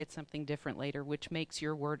get something different later, which makes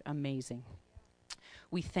your word amazing.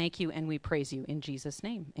 We thank you and we praise you in Jesus'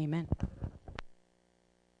 name. Amen.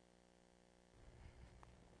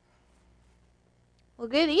 Well,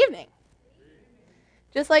 good evening.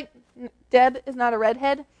 Just like Deb is not a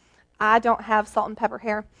redhead, I don't have salt and pepper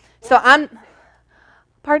hair. So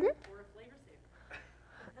pardon?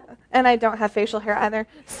 And I don't have facial hair either.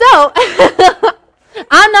 So,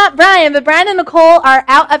 I'm not Brian, but Brian and Nicole are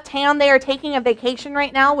out of town. They are taking a vacation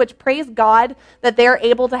right now, which praise God that they're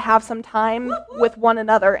able to have some time with one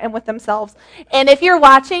another and with themselves. And if you're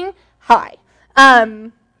watching, hi.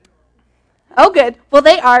 Oh, good. Well,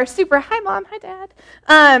 they are super. Hi, Mom. Hi, Dad.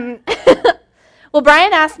 Well,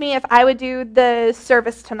 Brian asked me if I would do the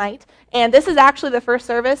service tonight, and this is actually the first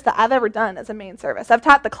service that I've ever done as a main service. I've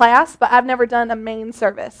taught the class, but I've never done a main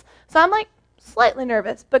service. So I'm like slightly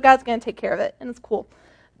nervous, but God's going to take care of it, and it's cool.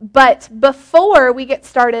 But before we get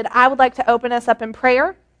started, I would like to open us up in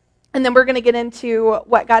prayer, and then we're going to get into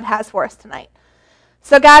what God has for us tonight.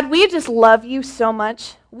 So God, we just love you so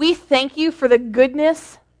much. We thank you for the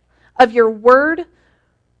goodness of your word,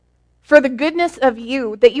 for the goodness of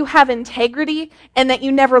you, that you have integrity and that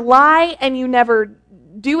you never lie and you never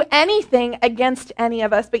do anything against any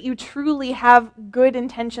of us, but you truly have good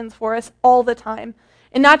intentions for us all the time.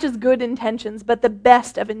 And not just good intentions, but the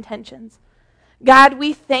best of intentions. God,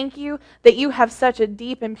 we thank you that you have such a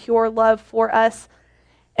deep and pure love for us.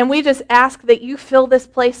 And we just ask that you fill this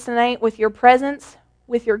place tonight with your presence,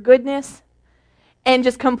 with your goodness, and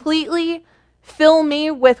just completely fill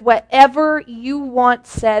me with whatever you want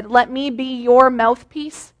said. Let me be your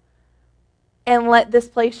mouthpiece, and let this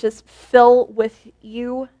place just fill with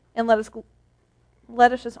you, and let us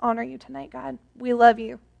just honor you tonight, God. We love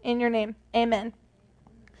you. In your name, amen.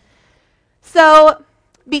 So,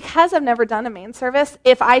 because I've never done a main service,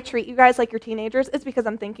 if I treat you guys like your teenagers, it's because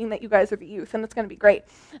I'm thinking that you guys are the youth, and it's going to be great.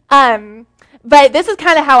 But this is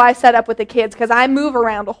kind of how I set up with the kids, because I move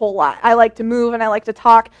around a whole lot. I like to move, and I like to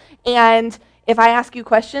talk, and if I ask you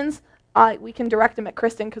questions, we can direct them at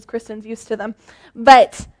Kristen, because Kristen's used to them.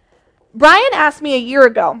 But Brian asked me a year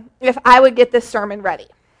ago if I would get this sermon ready.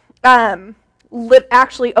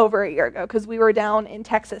 Actually over a year ago, because we were down in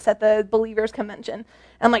Texas at the Believers Convention.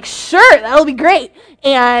 I'm like, sure, that'll be great.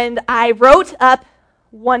 And I wrote up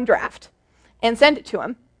one draft and sent it to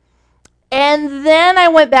him. And then I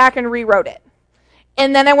went back and rewrote it.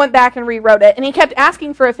 And then I went back and rewrote it. And he kept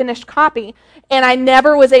asking for a finished copy, and I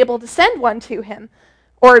never was able to send one to him,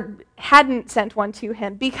 or hadn't sent one to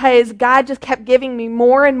him, because God just kept giving me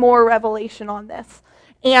more and more revelation on this.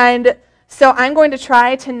 And so I'm going to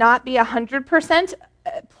try to not be 100%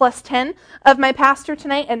 plus 10 of my pastor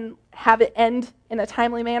tonight and have it end in a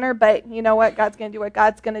timely manner, but you know what? God's going to do what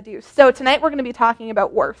God's going to do. So tonight we're going to be talking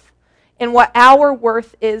about worth and what our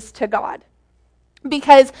worth is to God.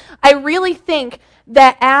 Because I really think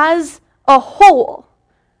that as a whole,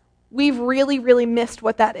 we've really, really missed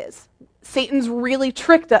what that is. Satan's really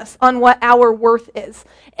tricked us on what our worth is.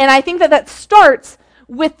 And I think that starts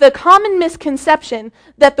with the common misconception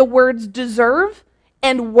that the words deserve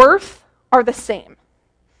and worth are the same.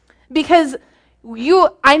 Because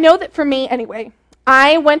I know that for me anyway,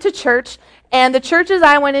 I went to church, and the churches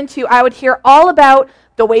I went into, I would hear all about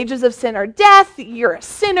the wages of sin are death, you're a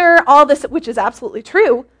sinner, all this, which is absolutely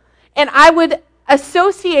true. And I would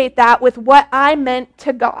associate that with what I meant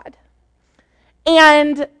to God.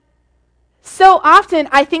 And so often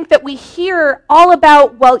I think that we hear all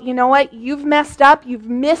about, well, you know what, you've messed up, you've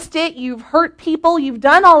missed it, you've hurt people, you've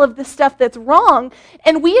done all of this stuff that's wrong,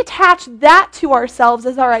 and we attach that to ourselves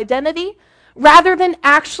as our identity, rather than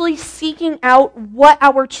actually seeking out what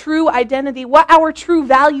our true identity, what our true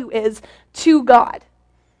value is to God.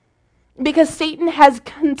 Because Satan has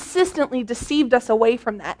consistently deceived us away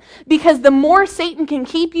from that. Because the more Satan can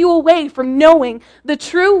keep you away from knowing the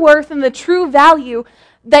true worth and the true value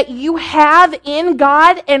that you have in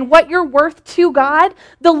God and what you're worth to God,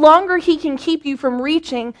 the longer he can keep you from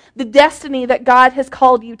reaching the destiny that God has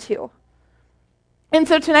called you to. And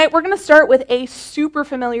so tonight we're going to start with a super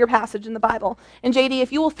familiar passage in the Bible. And JD,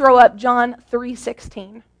 if you will throw up John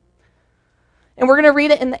 3:16. And we're going to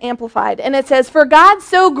read it in the Amplified. And it says, "For God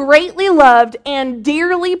so greatly loved and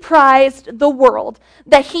dearly prized the world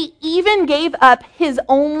that he even gave up his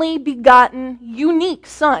only begotten, unique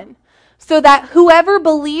Son, so that whoever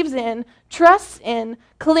believes in, trusts in,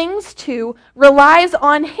 clings to, relies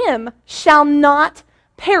on him shall not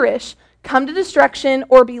perish, come to destruction,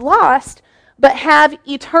 or be lost, but have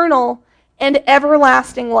eternal and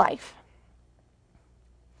everlasting life."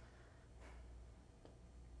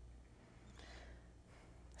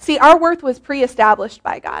 See, our worth was pre-established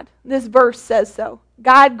by God. This verse says so.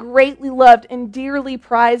 God greatly loved and dearly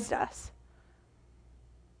prized us.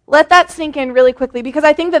 Let that sink in really quickly, because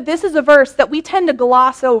I think that this is a verse that we tend to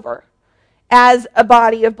gloss over as a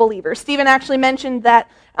body of believers. Stephen actually mentioned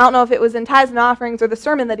that, I don't know if it was in Tithes and Offerings or the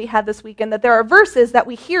sermon that he had this weekend, that there are verses that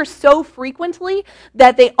we hear so frequently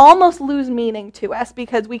that they almost lose meaning to us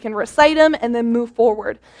because we can recite them and then move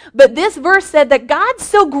forward. But this verse said that God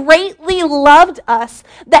so greatly loved us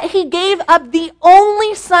that he gave up the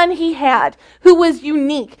only son he had who was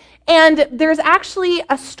unique. And there's actually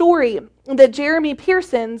a story that Jeremy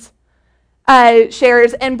Pearsons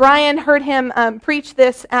shares, and Brian heard him preach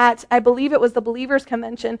this at, I believe it was the Believers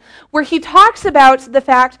Convention, where he talks about the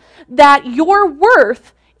fact that your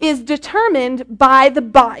worth is determined by the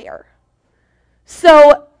buyer.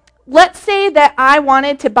 So let's say that I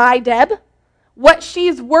wanted to buy Deb. What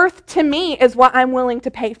she's worth to me is what I'm willing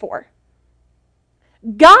to pay for.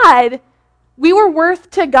 God, we were worth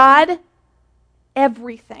to God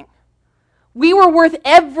everything. We were worth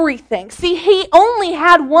everything. See, he only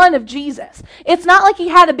had one of Jesus. It's not like he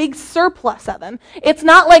had a big surplus of them. It's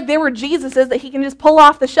not like there were Jesuses that he can just pull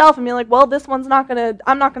off the shelf and be like, well, I'm not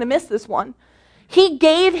going to miss this one. He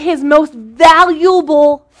gave his most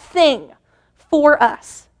valuable thing for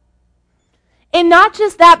us. And not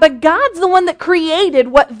just that, but God's the one that created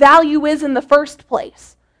what value is in the first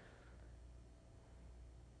place.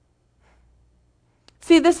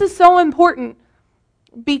 See, this is so important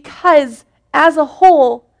because as a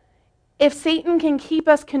whole, if Satan can keep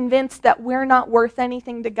us convinced that we're not worth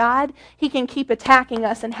anything to God, he can keep attacking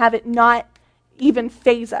us and have it not even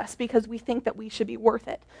faze us because we think that we should be worth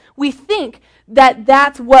it. We think that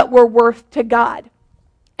that's what we're worth to God.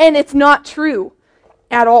 And it's not true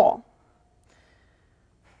at all.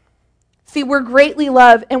 See, we're greatly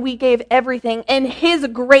loved and we gave everything, and his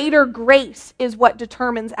greater grace is what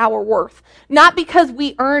determines our worth. Not because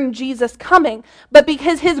we earned Jesus coming, but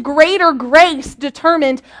because his greater grace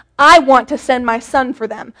determined, I want to send my son for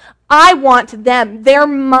them. I want them. They're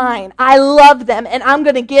mine. I love them, and I'm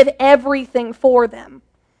going to give everything for them.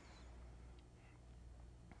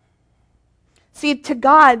 See, to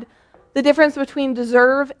God, the difference between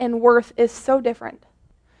deserve and worth is so different.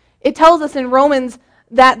 It tells us in Romans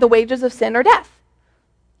that the wages of sin are death.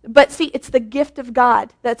 But see, it's the gift of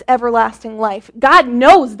God that's everlasting life. God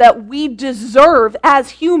knows that we deserve, as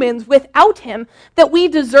humans, without him, that we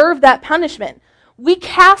deserve that punishment. We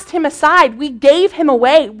cast him aside. We gave him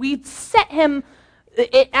away. We set him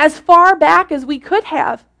as far back as we could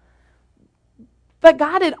have. But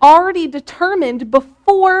God had already determined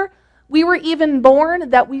before we were even born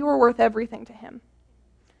that we were worth everything to him.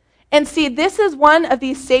 And see, this is one of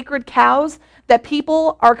these sacred cows that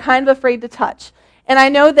people are kind of afraid to touch. And I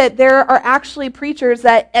know that there are actually preachers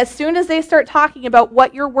that as soon as they start talking about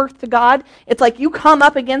what you're worth to God, it's like you come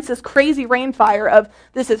up against this crazy rainfire of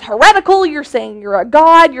this is heretical, you're saying you're a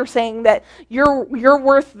God, you're saying that you're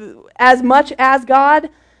worth as much as God.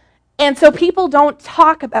 And so people don't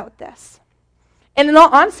talk about this. And in all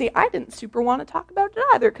honesty, I didn't super want to talk about it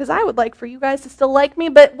either because I would like for you guys to still like me.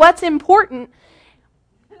 But what's important,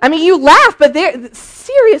 I mean, you laugh, but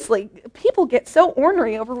seriously, people get so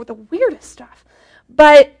ornery over the weirdest stuff.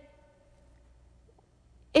 But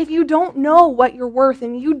if you don't know what you're worth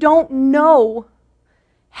and you don't know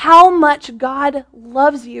how much God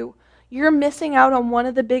loves you, you're missing out on one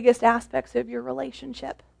of the biggest aspects of your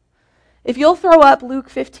relationship. If you'll throw up Luke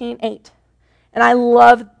 15:8, and I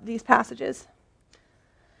love these passages.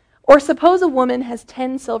 Or suppose a woman has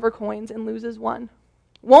 10 silver coins and loses one.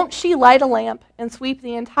 Won't she light a lamp and sweep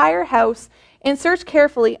the entire house and search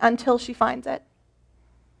carefully until she finds it?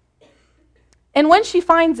 And when she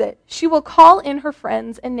finds it, she will call in her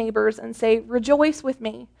friends and neighbors and say, "Rejoice with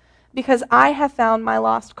me, because I have found my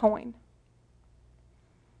lost coin."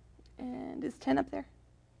 And is 10 up there?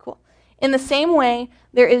 Cool. In the same way,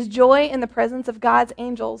 there is joy in the presence of God's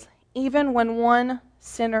angels, even when one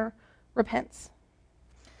sinner repents.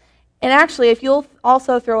 And actually, if you'll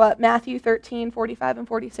also throw up Matthew 13:45 and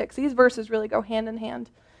 46, these verses really go hand in hand.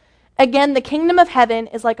 Again, the kingdom of heaven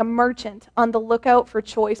is like a merchant on the lookout for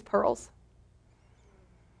choice pearls.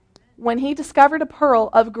 When he discovered a pearl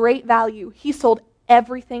of great value, he sold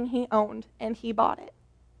everything he owned and he bought it.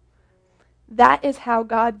 That is how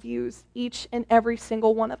God views each and every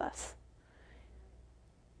single one of us.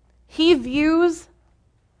 He views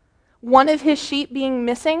one of his sheep being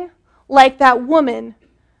missing like that woman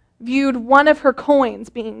viewed one of her coins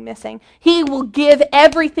being missing. He will give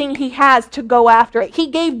everything he has to go after it. He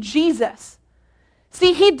gave Jesus.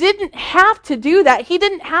 See, he didn't have to do that. He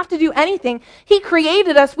didn't have to do anything. He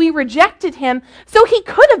created us. We rejected him. So he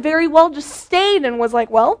could have very well just stayed and was like,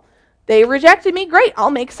 well, they rejected me. Great.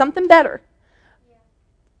 I'll make something better.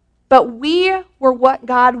 but we were what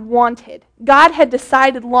God wanted. God had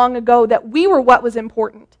decided long ago that we were what was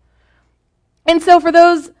important. And so for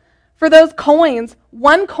those coins,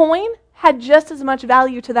 one coin had just as much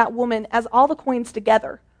value to that woman as all the coins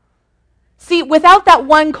together. See, without that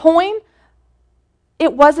one coin,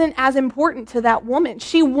 it wasn't as important to that woman.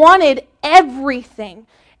 She wanted everything.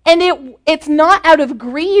 And it's not out of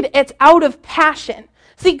greed, it's out of passion.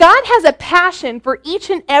 See, God has a passion for each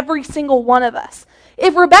and every single one of us.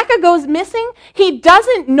 If Rebecca goes missing, he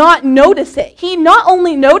doesn't not notice it. He not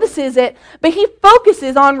only notices it, but he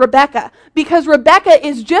focuses on Rebecca because Rebecca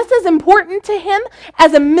is just as important to him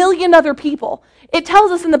as a million other people. It tells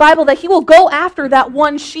us in the Bible that he will go after that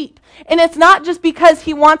one sheep. And it's not just because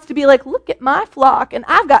he wants to be like, look at my flock, and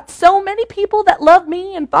I've got so many people that love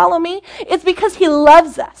me and follow me. It's because he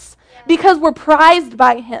loves us. Because we're prized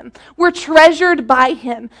by him. We're treasured by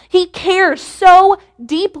him. He cares so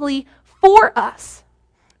deeply for us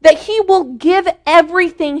that he will give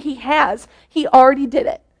everything he has. He already did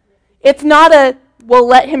it. It's not a, well,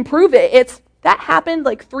 let him prove it. It's, that happened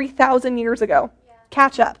like 3,000 years ago.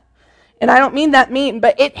 Catch up. And I don't mean that mean,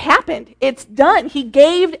 but it happened. It's done. He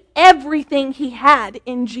gave everything he had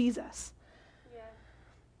in Jesus.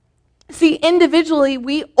 See, individually,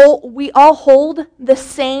 we all hold the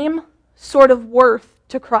same sort of worth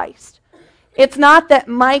to Christ. It's not that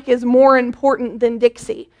Mike is more important than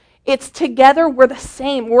Dixie. It's together we're the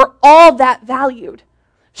same. We're all that valued.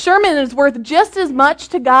 Sherman is worth just as much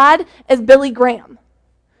to God as Billy Graham.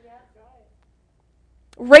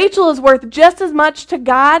 Rachel is worth just as much to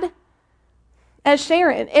God as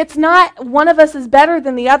Sharon. It's not one of us is better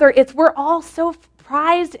than the other. It's we're all so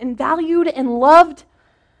prized and valued and loved.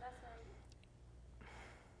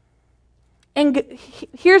 And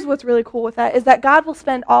here's what's really cool with that, is that God will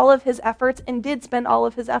spend all of his efforts, and did spend all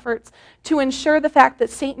of his efforts, to ensure the fact that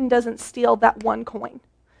Satan doesn't steal that one coin.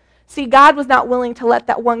 See, God was not willing to let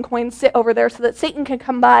that one coin sit over there so that Satan can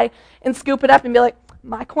come by and scoop it up and be like,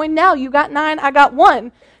 my coin now, you got 9, I got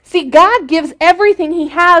 1. See, God gives everything he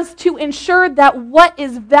has to ensure that what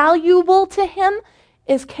is valuable to him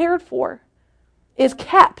is cared for, is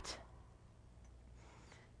kept.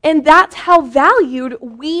 And that's how valued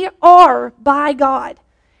we are by God.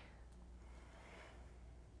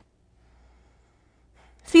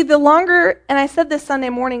 See, the longer, and I said this Sunday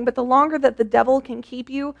morning, but the longer that the devil can keep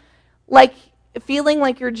you like feeling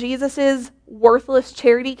like you're Jesus's worthless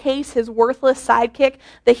charity case, his worthless sidekick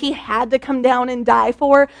that he had to come down and die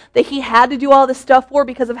for, that he had to do all this stuff for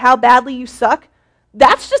because of how badly you suck,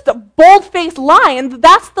 that's just a bold-faced lie, and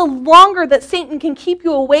that's the longer that Satan can keep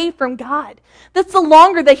you away from God. That's the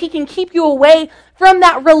longer that he can keep you away from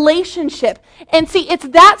that relationship. And see, it's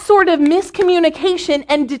that sort of miscommunication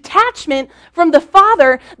and detachment from the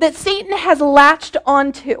Father that Satan has latched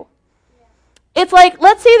onto. It's like,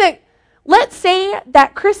 let's say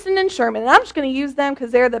that Kristen and Sherman, and I'm just going to use them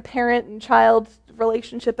because they're the parent and child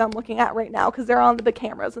relationship I'm looking at right now because they're on the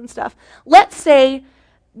cameras and stuff. Let's say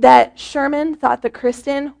that Sherman thought that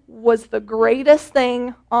Kristen was the greatest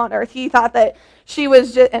thing on earth. He thought that she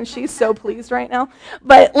was just, and she's so pleased right now.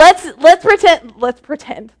 But let's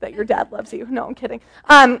pretend that your dad loves you. No, I'm kidding.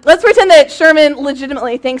 Let's pretend that Sherman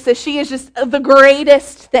legitimately thinks that she is just the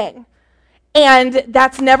greatest thing. And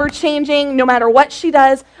that's never changing no matter what she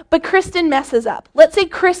does. But Kristen messes up. Let's say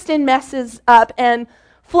Kristen messes up and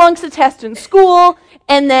flunks a test in school,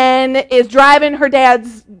 and then is driving her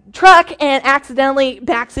dad's truck and accidentally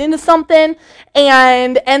backs into something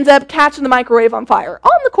and ends up catching the microwave on fire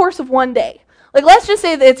on the course of one day. Like, let's just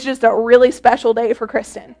say that it's just a really special day for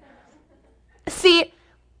Kristen. See,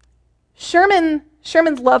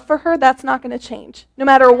 Sherman's love for her, that's not going to change. No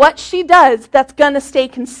matter what she does, that's going to stay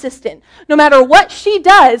consistent. No matter what she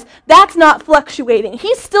does, that's not fluctuating.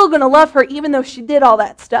 He's still going to love her even though she did all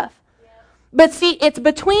that stuff. But see, it's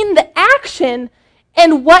between the action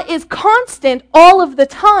and what is constant all of the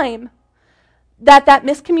time that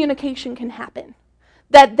miscommunication can happen.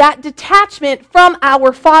 That detachment from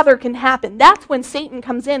our Father can happen. That's when Satan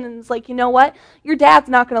comes in and is like, you know what? Your dad's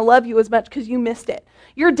not going to love you as much because you missed it.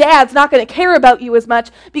 Your dad's not going to care about you as much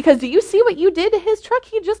because do you see what you did to his truck?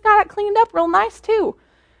 He just got it cleaned up real nice too.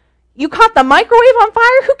 You caught the microwave on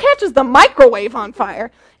fire? Who catches the microwave on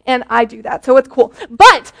fire? And I do that, so it's cool.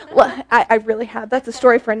 But, well, I really have. That's a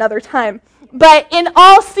story for another time. But in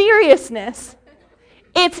all seriousness,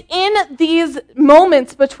 it's in these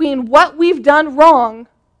moments between what we've done wrong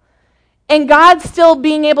and God still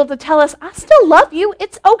being able to tell us, I still love you.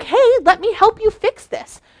 It's okay. Let me help you fix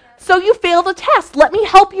this. So you failed a test. Let me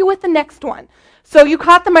help you with the next one. So you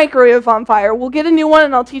caught the microwave on fire. We'll get a new one,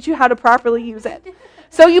 and I'll teach you how to properly use it.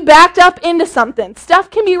 So you backed up into something.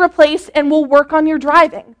 Stuff can be replaced and we'll work on your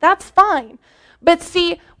driving. That's fine. But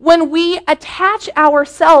see, when we attach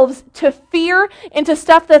ourselves to fear and to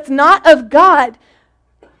stuff that's not of God,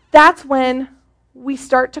 that's when we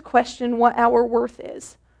start to question what our worth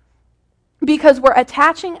is. Because we're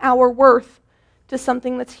attaching our worth to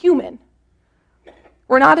something that's human.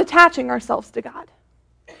 We're not attaching ourselves to God.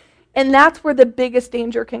 And that's where the biggest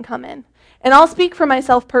danger can come in. And I'll speak for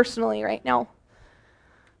myself personally right now.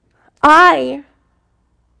 I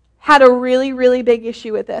had a really, really big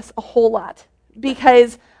issue with this, a whole lot,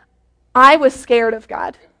 because I was scared of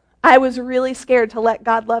God. I was really scared to let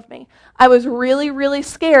God love me. I was really, really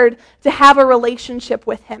scared to have a relationship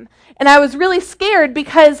with him. And I was really scared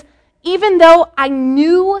because even though I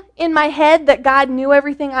knew in my head that God knew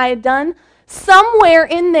everything I had done, somewhere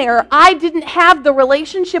in there, I didn't have the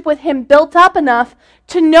relationship with him built up enough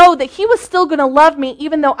to know that he was still going to love me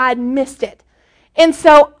even though I'd missed it. And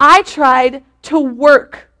so I tried to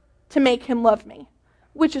work to make him love me,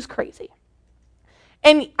 which is crazy.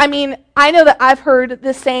 And I mean, I know that I've heard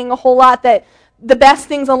this saying a whole lot, that the best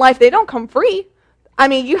things in life, they don't come free. I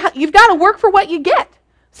mean, you've got to work for what you get.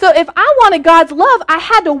 So if I wanted God's love, I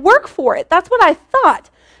had to work for it. That's what I thought.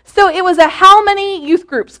 So it was how many youth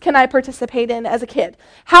groups can I participate in as a kid?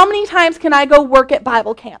 How many times can I go work at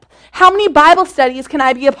Bible camp? How many Bible studies can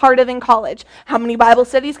I be a part of in college? How many Bible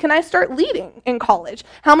studies can I start leading in college?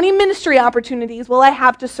 How many ministry opportunities will I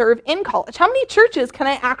have to serve in college? How many churches can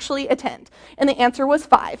I actually attend? And the answer was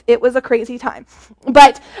 5. It was a crazy time.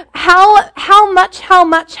 But how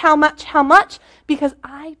much? Because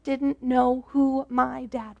I didn't know who my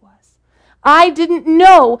dad was. I didn't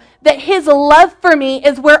know that his love for me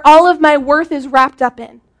is where all of my worth is wrapped up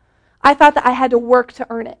in. I thought that I had to work to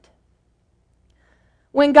earn it.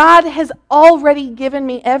 When God has already given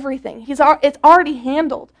me everything, it's already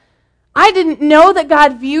handled. I didn't know that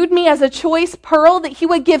God viewed me as a choice pearl that he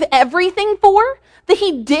would give everything for, that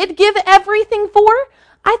he did give everything for.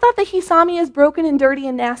 I thought that he saw me as broken and dirty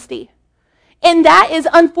and nasty. And that is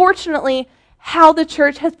unfortunately how the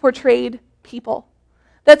church has portrayed people.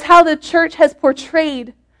 That's how the church has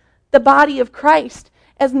portrayed the body of Christ,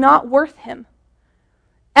 as not worth him.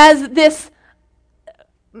 As this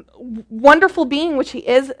wonderful being, which he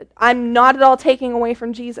is. I'm not at all taking away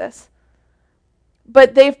from Jesus.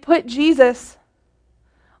 But they've put Jesus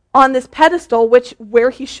on this pedestal,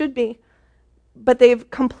 where he should be. But they've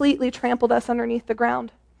completely trampled us underneath the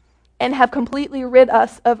ground and have completely rid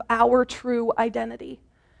us of our true identity.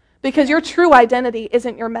 Because your true identity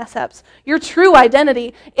isn't your mess-ups. Your true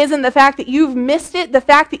identity isn't the fact that you've missed it, the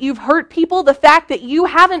fact that you've hurt people, the fact that you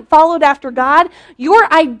haven't followed after God. Your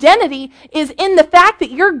identity is in the fact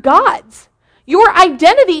that you're God's. Your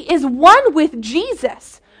identity is one with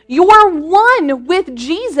Jesus. You're one with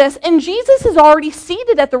Jesus, and Jesus is already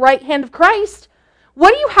seated at the right hand of Christ.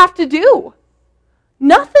 What do you have to do?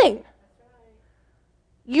 Nothing.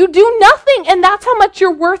 You do nothing, and that's how much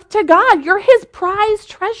you're worth to God. You're his prized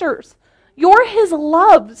treasures. You're his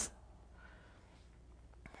loves.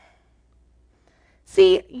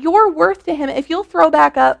 See, your worth to him, if you'll throw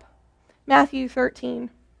back up Matthew 13,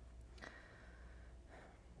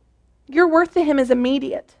 your worth to him is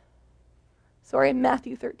immediate. Sorry,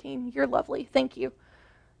 Matthew 13. You're lovely. Thank you.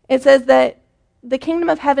 It says that the kingdom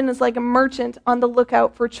of heaven is like a merchant on the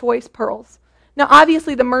lookout for choice pearls. Now,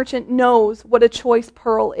 obviously, the merchant knows what a choice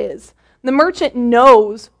pearl is. The merchant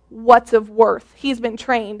knows what's of worth. He's been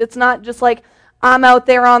trained. It's not just like I'm out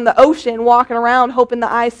there on the ocean walking around hoping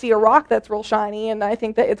that I see a rock that's real shiny and I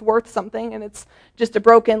think that it's worth something and it's just a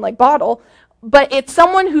broken bottle. But it's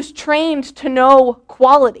someone who's trained to know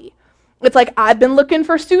quality. It's like, I've been looking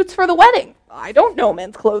for suits for the wedding. I don't know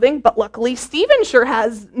men's clothing, but luckily Stephen sure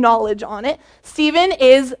has knowledge on it. Stephen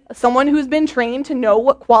is someone who's been trained to know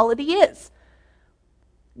what quality is.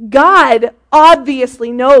 God obviously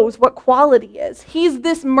knows what quality is. He's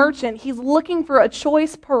this merchant. He's looking for a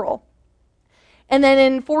choice pearl. And then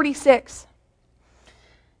in 46,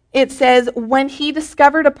 it says, when he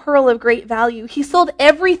discovered a pearl of great value, he sold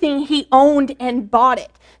everything he owned and bought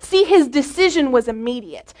it. See, his decision was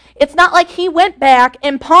immediate. It's not like he went back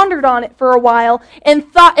and pondered on it for a while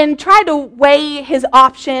and thought and tried to weigh his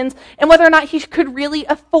options and whether or not he could really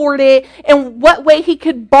afford it and what way he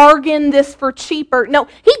could bargain this for cheaper. No,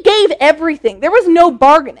 he gave everything. There was no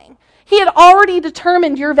bargaining. He had already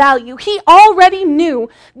determined your value. He already knew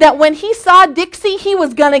that when he saw Dixie, he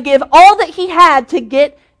was going to give all that he had to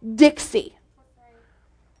get Dixie.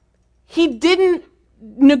 He didn't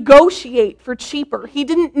negotiate for cheaper. He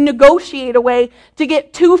didn't negotiate a way to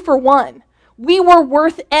get 2 for 1. We were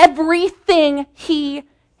worth everything he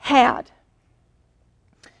had.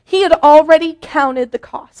 He had already counted the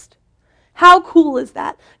cost. How cool is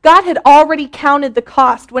that? God had already counted the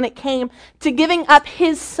cost when it came to giving up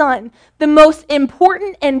his son, the most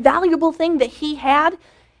important and valuable thing that he had.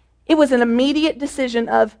 It was an immediate decision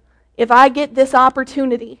of, if I get this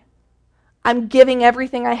opportunity, I'm giving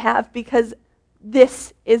everything I have because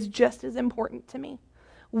this is just as important to me.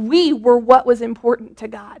 We were what was important to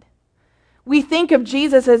God. We think of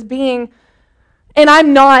Jesus as being, and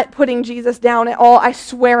I'm not putting Jesus down at all. I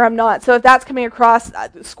swear I'm not. So if that's coming across,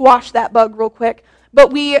 squash that bug real quick.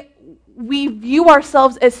 But we view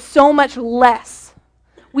ourselves as so much less.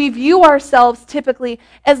 We view ourselves typically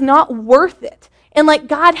as not worth it. And like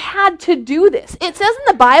God had to do this. It says in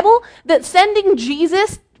the Bible that sending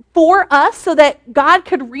Jesus for us so that God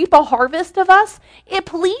could reap a harvest of us, it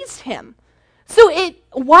pleased him. So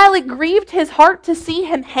while it grieved his heart to see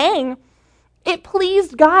him hang, it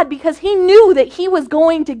pleased God because he knew that he was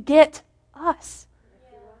going to get us.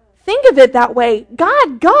 Think of it that way.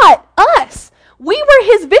 God got us. We were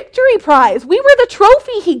his victory prize. We were the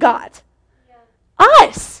trophy he got.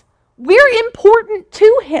 Us. We're important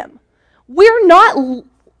to him. We're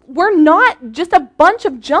not just a bunch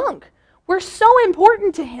of junk. We're so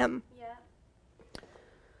important to him.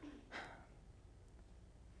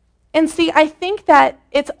 And see, I think that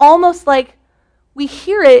it's almost like we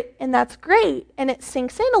hear it, and that's great, and it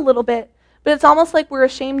sinks in a little bit, but it's almost like we're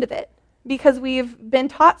ashamed of it because we've been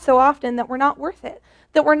taught so often that we're not worth it,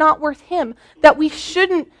 that we're not worth him, that we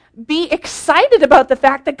shouldn't be excited about the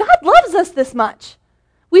fact that God loves us this much.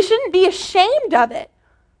 We shouldn't be ashamed of it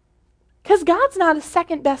because God's not a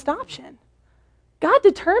second best option. God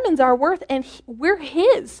determines our worth, and we're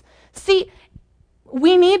his. See,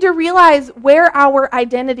 we need to realize where our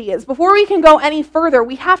identity is. Before we can go any further,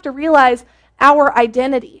 we have to realize our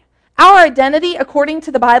identity. Our identity, according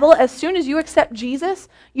to the Bible, as soon as you accept Jesus,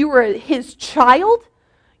 you are his child.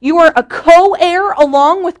 You are a co-heir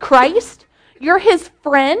along with Christ. You're his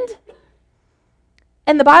friend.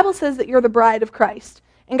 And the Bible says that you're the bride of Christ.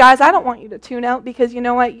 And guys, I don't want you to tune out because you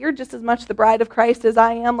know what? You're just as much the bride of Christ as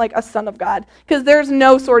I am, like a son of God. Because there's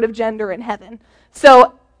no sort of gender in heaven.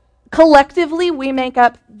 So collectively, we make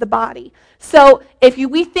up the body. So if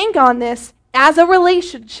we think on this as a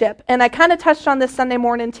relationship, and I kind of touched on this Sunday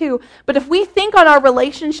morning too, but if we think on our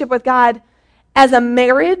relationship with God as a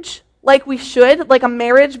marriage, like we should, like a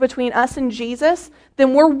marriage between us and Jesus,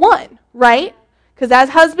 then we're one, right? Because as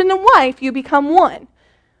husband and wife, you become one.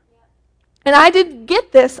 And I didn't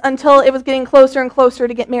get this until it was getting closer and closer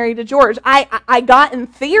to get married to George. I got in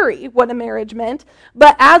theory what a marriage meant,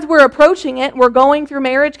 but as we're approaching it, we're going through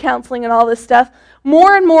marriage counseling and all this stuff,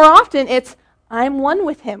 more and more often it's, I'm one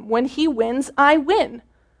with him. When he wins, I win.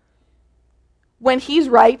 When he's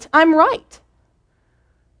right, I'm right.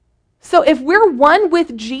 So if we're one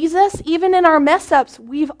with Jesus, even in our mess-ups,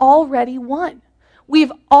 we've already won.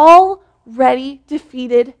 We've already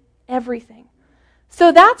defeated everything.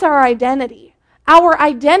 So that's our identity. Our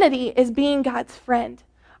identity is being God's friend.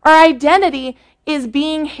 Our identity is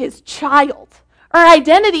being his child. Our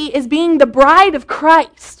identity is being the bride of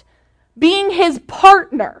Christ, being his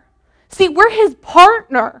partner. See, we're his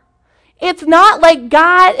partner. It's not like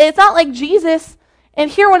God, it's not like Jesus, and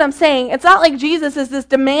hear what I'm saying, it's not like Jesus is this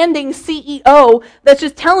demanding CEO that's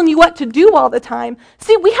just telling you what to do all the time.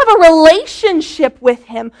 See, we have a relationship with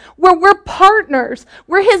him where we're partners.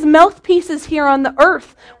 We're his mouthpieces here on the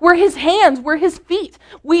earth. We're his hands. We're his feet.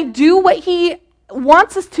 We do what he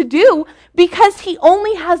wants us to do because he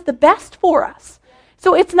only has the best for us.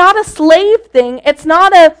 So it's not a slave thing. It's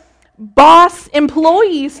not a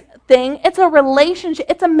boss-employees thing. It's a relationship.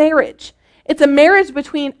 It's a marriage. It's a marriage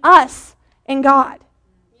between us and God.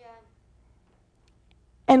 Yeah.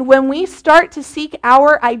 And when we start to seek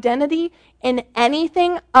our identity in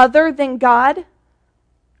anything other than God,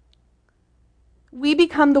 we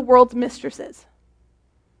become the world's mistresses.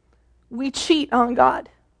 We cheat on God.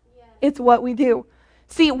 Yeah. It's what we do.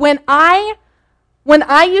 See, when I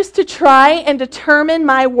used to try and determine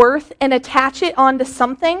my worth and attach it onto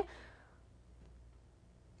something,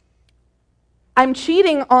 I'm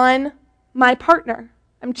cheating on my partner.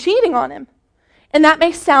 I'm cheating on him. And that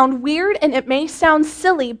may sound weird and it may sound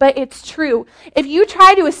silly, but it's true. If you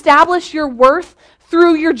try to establish your worth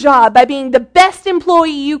through your job, by being the best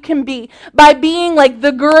employee you can be, by being like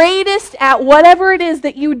the greatest at whatever it is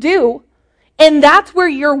that you do, and that's where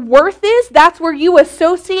your worth is, that's where you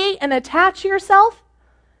associate and attach yourself,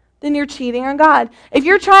 then you're cheating on God. If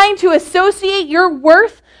you're trying to associate your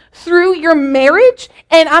worth through your marriage,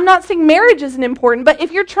 and I'm not saying marriage isn't important, but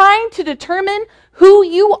if you're trying to determine who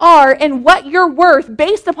you are and what you're worth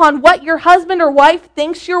based upon what your husband or wife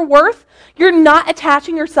thinks you're worth, you're not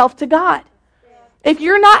attaching yourself to God. If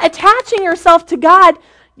you're not attaching yourself to God,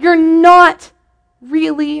 you're not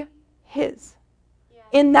really His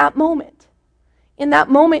in that moment. In that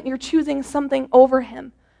moment, you're choosing something over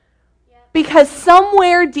Him. Because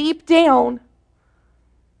somewhere deep down,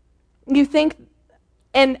 you think,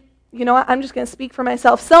 and you know what, I'm just going to speak for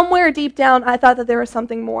myself. Somewhere deep down, I thought that there was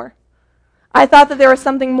something more. I thought that there was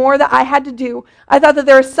something more that I had to do. I thought that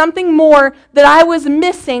there was something more that I was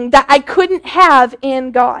missing that I couldn't have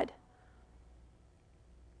in God.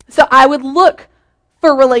 So I would look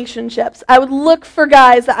for relationships. I would look for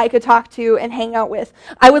guys that I could talk to and hang out with.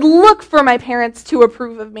 I would look for my parents to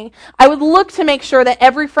approve of me. I would look to make sure that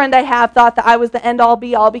every friend I have thought that I was the end-all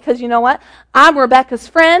be-all, because you know what? I'm Rebecca's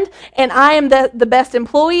friend, and I am the best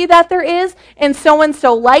employee that there is, and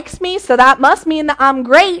so likes me, so that must mean that I'm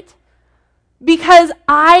great, because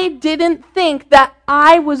I didn't think that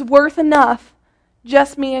I was worth enough,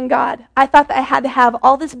 just me and God. I thought that I had to have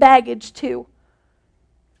all this baggage too.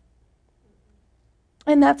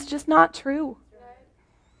 And that's just not true.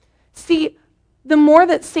 See, the more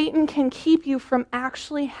that Satan can keep you from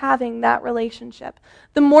actually having that relationship,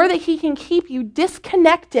 the more that he can keep you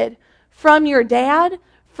disconnected from your dad,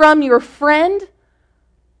 from your friend,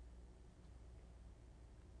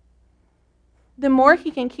 the more he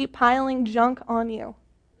can keep piling junk on you.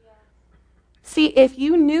 See, if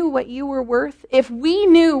you knew what you were worth, if we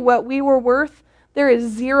knew what we were worth, there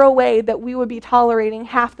is zero way that we would be tolerating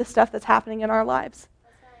half the stuff that's happening in our lives.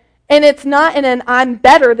 And it's not in an I'm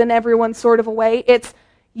better than everyone sort of a way. It's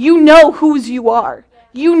you know whose you are.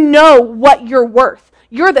 You know what you're worth.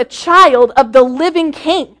 You're the child of the living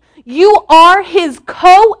King. You are His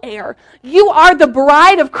co-heir. You are the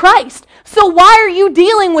bride of Christ. So why are you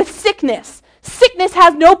dealing with sickness? Sickness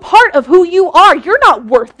has no part of who you are. You're not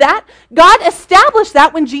worth that. God established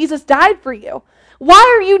that when Jesus died for you.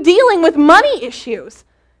 Why are you dealing with money issues?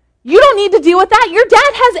 You don't need to deal with that. Your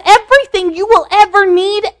dad has everything you will ever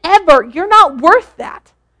need, ever. You're not worth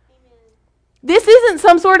that. Amen. This isn't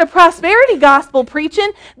some sort of prosperity gospel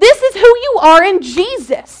preaching. This is who you are in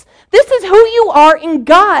Jesus. This is who you are in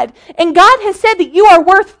God. And God has said that you are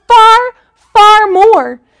worth far, far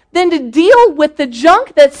more than to deal with the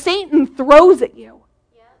junk that Satan throws at you.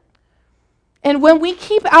 Yeah. And when we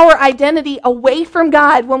keep our identity away from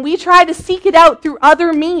God, when we try to seek it out through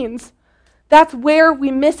other means, that's where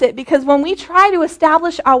we miss it. Because when we try to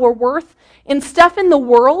establish our worth in stuff in the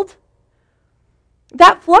world,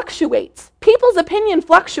 that fluctuates. People's opinion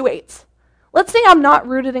fluctuates. Let's say I'm not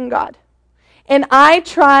rooted in God. And I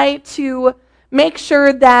try to make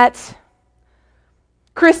sure that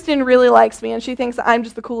Kristen really likes me and she thinks that I'm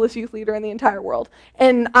just the coolest youth leader in the entire world.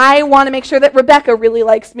 And I want to make sure that Rebecca really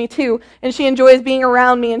likes me too. And she enjoys being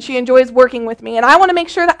around me and she enjoys working with me. And I want to make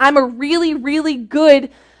sure that I'm a really, really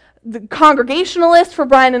good congregationalist for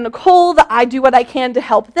Brian and Nicole, that I do what I can to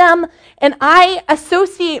help them. And I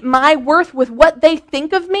associate my worth with what they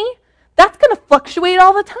think of me. That's going to fluctuate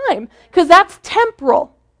all the time because that's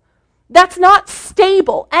temporal. That's not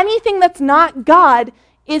stable. Anything that's not God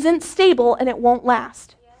isn't stable and it won't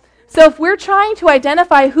last. So if we're trying to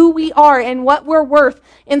identify who we are and what we're worth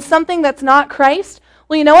in something that's not Christ,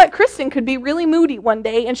 well, you know what? Kristen could be really moody one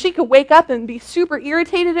day and she could wake up and be super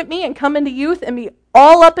irritated at me and come into youth and be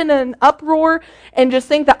all up in an uproar and just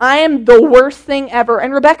think that I am the worst thing ever.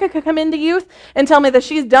 And Rebecca could come into youth and tell me that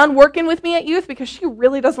she's done working with me at youth because she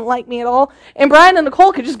really doesn't like me at all. And Brian and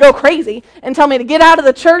Nicole could just go crazy and tell me to get out of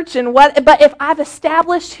the church and what. But if I've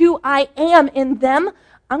established who I am in them,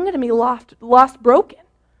 I'm going to be lost broken.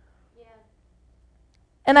 Yeah.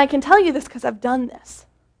 And I can tell you this because I've done this.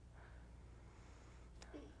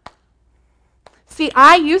 See,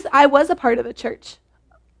 I was a part of a church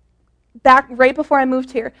back right before I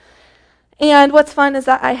moved here. And what's fun is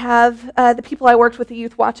that I have the people I worked with, the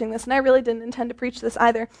youth, watching this, and I really didn't intend to preach this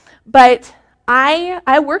either. But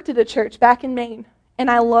I worked at a church back in Maine,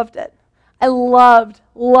 and I loved it. I loved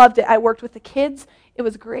it. I worked with the kids. It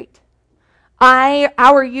was great.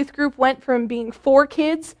 Our youth group went from being 4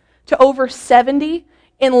 kids to over 70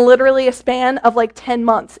 in literally a span of like 10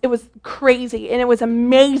 months. It was crazy, and it was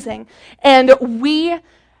amazing. And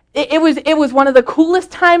it was one of the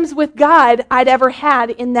coolest times with God I'd ever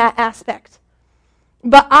had in that aspect.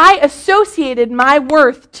 But I associated my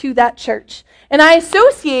worth to that church. And I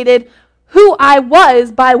associated who I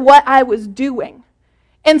was by what I was doing.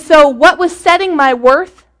 And so what was setting my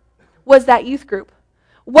worth was that youth group.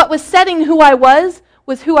 What was setting who I was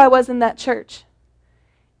who I was in that church.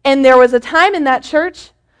 And there was a time in that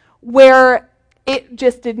church where it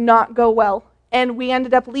just did not go well. And we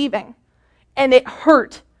ended up leaving. And it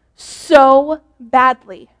hurt so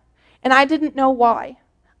badly. And I didn't know why.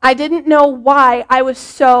 I didn't know why I was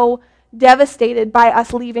so devastated by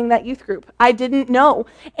us leaving that youth group. I didn't know.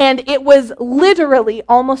 And it was literally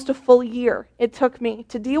almost a full year it took me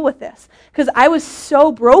to deal with this because I was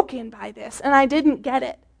so broken by this and I didn't get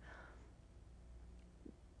it.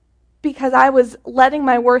 Because I was letting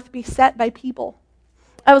my worth be set by people.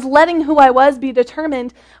 I was letting who I was be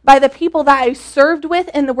determined by the people that I served with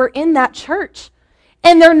and that were in that church.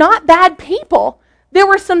 And they're not bad people. There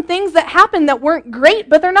were some things that happened that weren't great,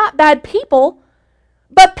 but they're not bad people.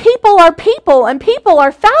 But people are people, and people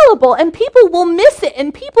are fallible, and people will miss it,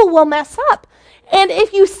 and people will mess up. And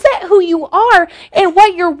if you set who you are and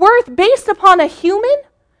what you're worth based upon a human,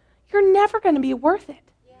 you're never going to be worth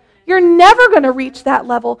it. You're never going to reach that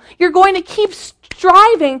level. You're going to keep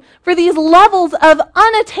striving for these levels of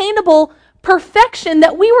unattainable perfection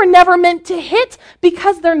that we were never meant to hit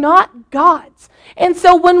because they're not God's. And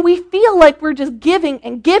so when we feel like we're just giving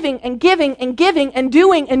and giving and giving and giving and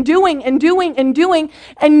doing and doing and doing and doing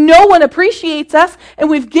and no one appreciates us and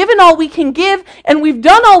we've given all we can give and we've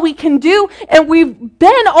done all we can do and we've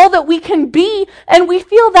been all that we can be and we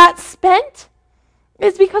feel that spent,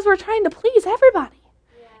 it's because we're trying to please everybody.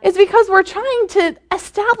 It's because we're trying to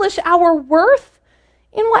establish our worth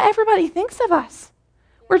in what everybody thinks of us.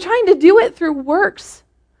 We're trying to do it through works.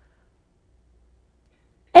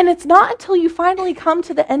 And it's not until you finally come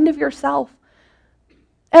to the end of yourself,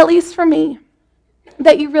 at least for me,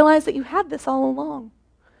 that you realize that you had this all along.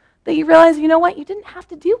 That you realize, you know what, you didn't have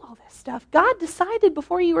to do all this stuff. God decided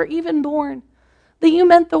before you were even born that you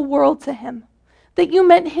meant the world to him. That you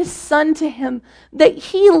meant his son to him. That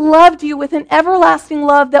he loved you with an everlasting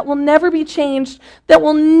love that will never be changed. That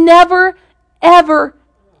will never, ever,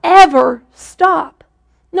 ever stop.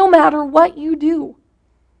 No matter what you do.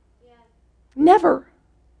 Never.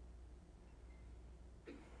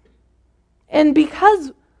 And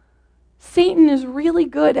because Satan is really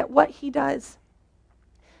good at what he does,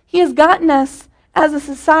 he has gotten us as a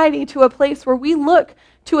society to a place where we look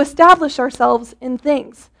to establish ourselves in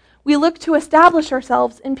things. We look to establish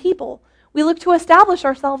ourselves in people. We look to establish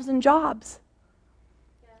ourselves in jobs.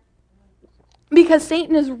 Because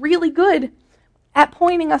Satan is really good at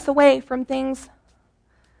pointing us away from things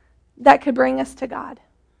that could bring us to God.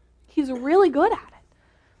 He's really good at it.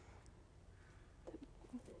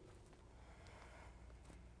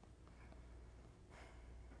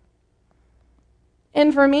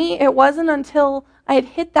 And for me, it wasn't until I had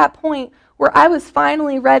hit that point where I was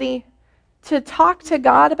finally ready to talk to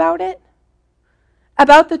God about it,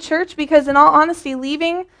 about the church, because in all honesty,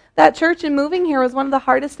 leaving that church and moving here was one of the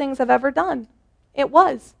hardest things I've ever done. It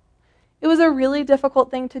was. It was a really difficult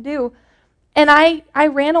thing to do. And I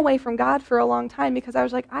ran away from God for a long time because I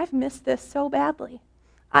was like, I've missed this so badly.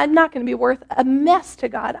 I'm not going to be worth a mess to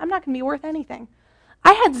God. I'm not going to be worth anything.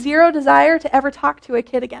 I had zero desire to ever talk to a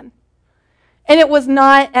kid again. And it was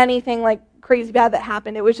not anything like crazy bad that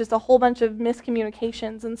happened. It was just a whole bunch of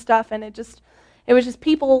miscommunications and stuff, and it was just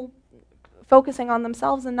people focusing on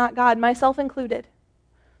themselves and not God, myself included.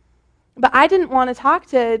 But I didn't want to talk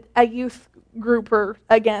to a youth grouper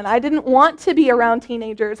again. I didn't want to be around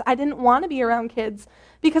teenagers. I didn't want to be around kids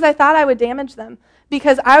because I thought I would damage them,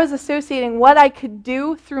 because I was associating what I could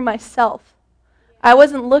do through myself. I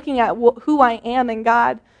wasn't looking at who I am in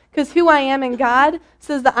God. Because who I am in God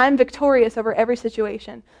says that I'm victorious over every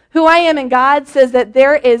situation. Who I am in God says that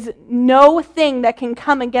there is no thing that can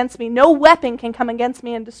come against me, no weapon can come against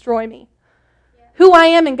me and destroy me. Yeah. Who I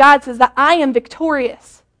am in God says that I am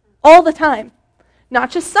victorious all the time.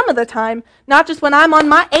 Not just some of the time, not just when I'm on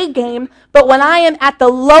my A game, but when I am at the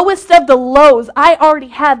lowest of the lows, I already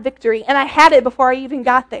have victory, and I had it before I even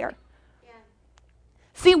got there.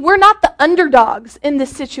 See, we're not the underdogs in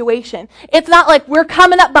this situation. It's not like we're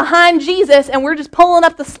coming up behind Jesus and we're just pulling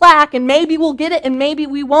up the slack and maybe we'll get it and maybe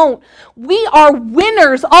we won't. We are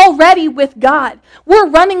winners already with God. We're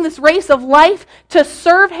running this race of life to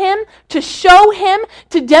serve him, to show him,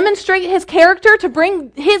 to demonstrate his character, to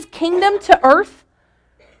bring his kingdom to earth.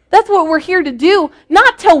 That's what we're here to do,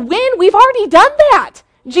 not to win. We've already done that.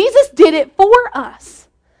 Jesus did it for us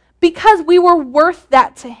because we were worth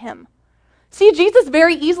that to him. See, Jesus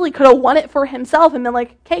very easily could have won it for himself and been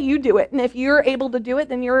like, okay, you do it. And if you're able to do it,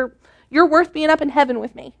 then you're worth being up in heaven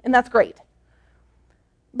with me. And that's great.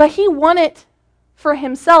 But he won it for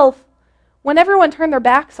himself when everyone turned their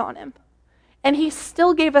backs on him. And he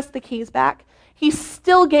still gave us the keys back. He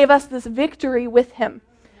still gave us this victory with him.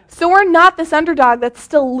 So we're not this underdog that's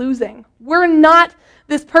still losing. We're not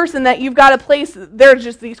this person that you've got to place, there's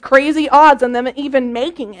just these crazy odds on them even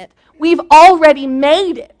making it. We've already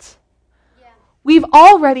made it. We've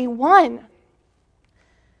already won.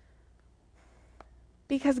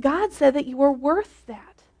 Because God said that you were worth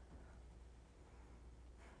that.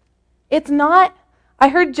 It's not, I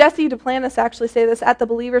heard Jesse Duplantis actually say this at the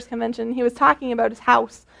Believers Convention. He was talking about his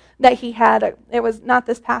house that he had. It was not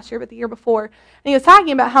this past year, but the year before. And he was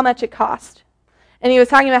talking about how much it cost. And he was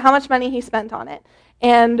talking about how much money he spent on it.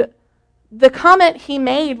 And the comment he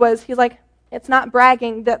made was, he's like, it's not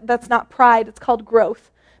bragging, that's not pride, it's called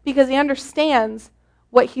growth. Because he understands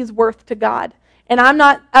what he's worth to God. And I'm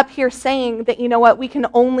not up here saying that, you know what, we can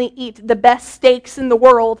only eat the best steaks in the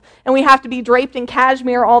world and we have to be draped in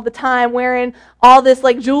cashmere all the time, wearing all this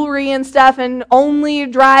like jewelry and stuff and only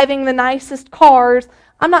driving the nicest cars.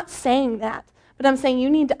 I'm not saying that. But I'm saying you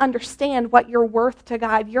need to understand what you're worth to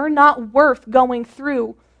God. You're not worth going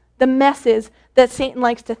through the messes that Satan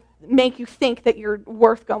likes to make you think that you're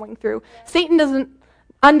worth going through. Satan does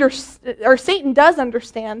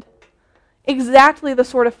understand exactly the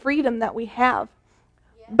sort of freedom that we have.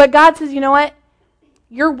 But God says, you know what?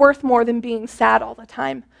 You're worth more than being sad all the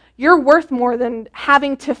time. You're worth more than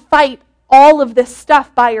having to fight all of this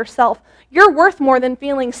stuff by yourself. You're worth more than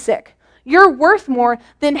feeling sick. You're worth more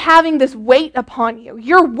than having this weight upon you.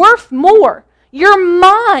 You're worth more. You're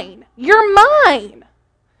mine. You're mine.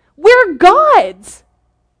 We're God's.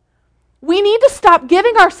 We need to stop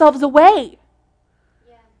giving ourselves away.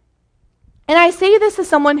 Yeah. And I say this as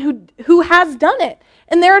someone who has done it.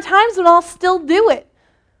 And there are times when I'll still do it.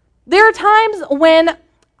 There are times when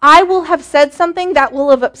I will have said something that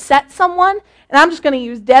will have upset someone, and I'm just going to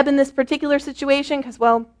use Deb in this particular situation because,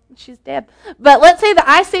 well, she's Deb. But let's say that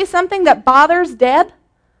I say something that bothers Deb.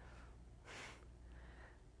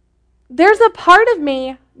 There's a part of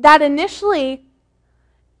me that initially,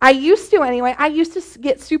 I used to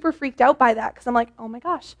get super freaked out by that because I'm like, oh my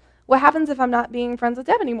gosh, what happens if I'm not being friends with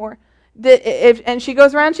Deb anymore? And she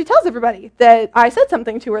goes around and she tells everybody that I said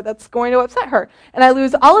something to her that's going to upset her. And I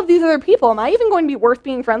lose all of these other people. Am I even going to be worth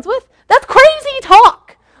being friends with? That's crazy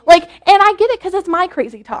talk. And I get it because it's my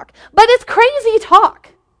crazy talk. But it's crazy talk.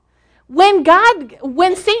 When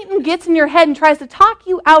Satan gets in your head and tries to talk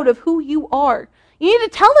you out of who you are, you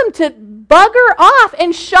need to tell him to bugger off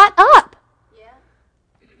and shut up.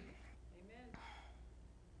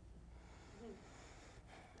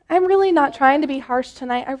 I'm really not trying to be harsh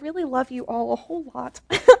tonight. I really love you all a whole lot.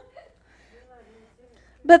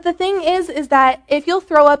 But the thing is that if you'll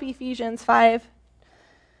throw up Ephesians 5,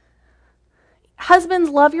 husbands,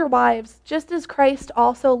 love your wives, just as Christ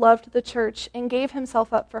also loved the church and gave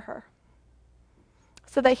himself up for her,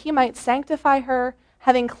 so that he might sanctify her,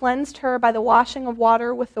 having cleansed her by the washing of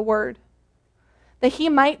water with the word, that he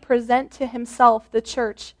might present to himself the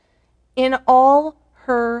church in all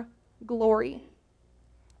her glory.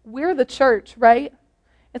 We're the church, right?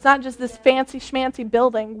 It's not just this fancy schmancy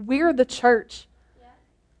building. We're the church. Yeah.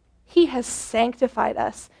 He has sanctified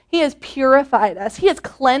us. He has purified us. He has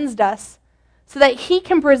cleansed us so that he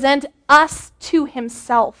can present us to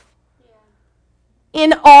himself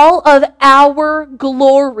in all of our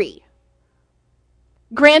glory.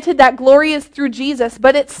 Granted, that glory is through Jesus,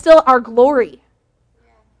 but it's still our glory.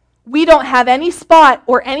 Yeah. We don't have any spot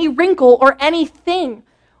or any wrinkle or anything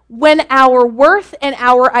when our worth and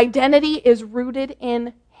our identity is rooted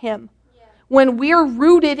in him. Yeah. When we're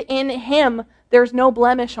rooted in him, there's no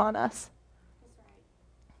blemish on us. That's right.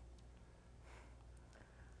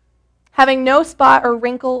 Having no spot or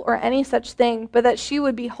wrinkle or any such thing, but that she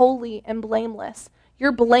would be holy and blameless.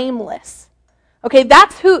 You're blameless. Okay,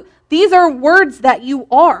 these are words that you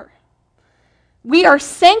are. We are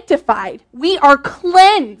sanctified. We are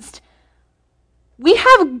cleansed. We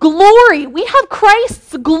have glory. We have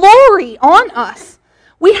Christ's glory on us.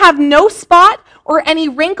 We have no spot or any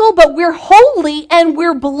wrinkle, but we're holy and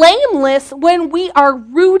we're blameless when we are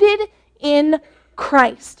rooted in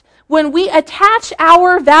Christ. When we attach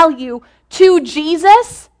our value to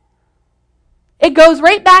Jesus, it goes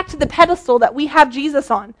right back to the pedestal that we have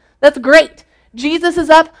Jesus on. That's great. Jesus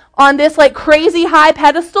is up on this crazy high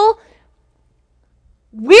pedestal.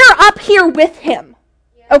 We're up here with him.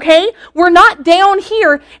 Okay? We're not down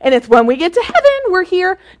here, and it's when we get to heaven, we're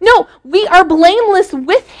here. No, we are blameless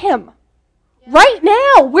with him. Yeah. Right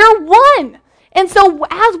now, we're one. And so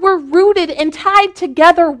as we're rooted and tied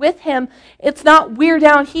together with him, it's not we're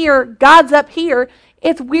down here, God's up here.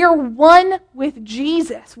 It's we're one with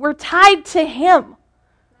Jesus. We're tied to him.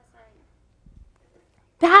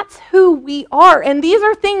 That's who we are. And these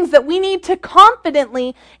are things that we need to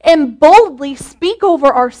confidently and boldly speak over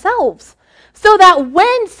ourselves. So that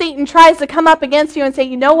when Satan tries to come up against you and say,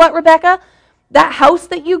 you know what, Rebecca, that house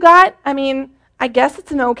that you got, I guess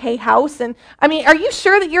it's an okay house. And are you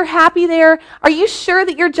sure that you're happy there? Are you sure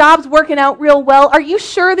that your job's working out real well? Are you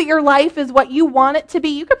sure that your life is what you want it to be?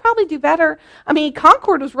 You could probably do better.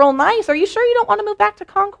 Concord was real nice. Are you sure you don't want to move back to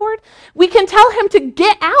Concord? We can tell him to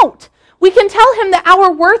get out. We can tell him that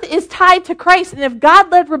our worth is tied to Christ, and if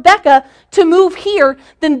God led Rebecca to move here,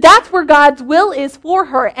 then that's where God's will is for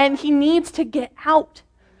her, and he needs to get out.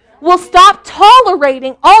 We'll stop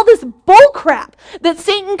tolerating all this bullcrap that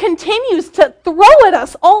Satan continues to throw at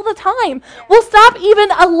us all the time. We'll stop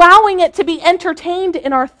even allowing it to be entertained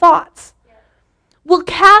in our thoughts. We'll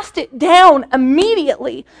cast it down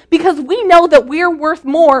immediately because we know that we're worth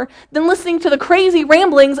more than listening to the crazy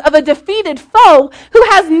ramblings of a defeated foe who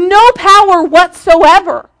has no power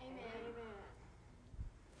whatsoever.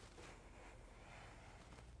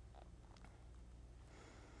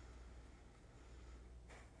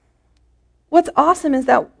 What's awesome is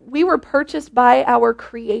that we were purchased by our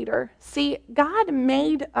Creator. See, God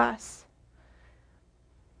made us.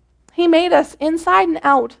 He made us inside and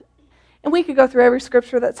out. And we could go through every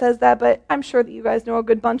scripture that says that, but I'm sure that you guys know a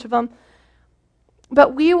good bunch of them.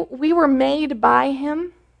 But we were made by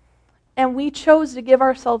him, and we chose to give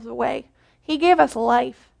ourselves away. He gave us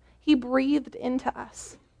life. He breathed into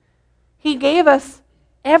us. He gave us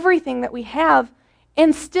everything that we have,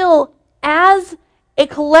 and still, as a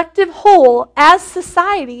collective whole, as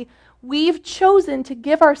society, we've chosen to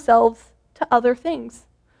give ourselves to other things,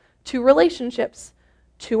 to relationships,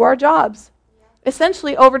 to our jobs,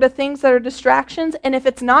 essentially over to things that are distractions, and if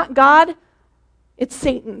it's not God, it's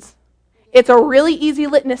Satan's. It's a really easy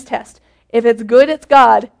litmus test. If it's good, it's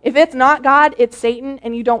God. If it's not God, it's Satan,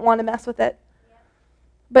 and you don't want to mess with it.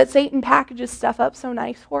 But Satan packages stuff up so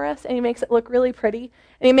nice for us, and he makes it look really pretty,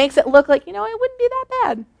 and he makes it look like, it wouldn't be that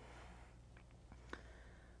bad.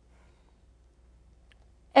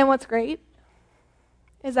 And what's great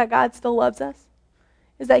is that God still loves us,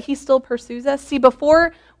 is that he still pursues us. See,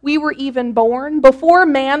 before we were even born, before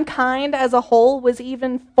mankind as a whole was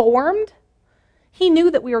even formed, he knew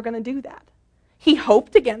that we were going to do that. He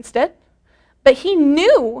hoped against it, but he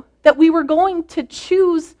knew that we were going to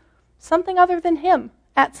choose something other than him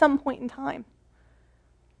at some point in time.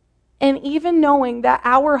 And even knowing that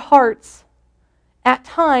our hearts, at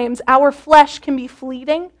times, our flesh can be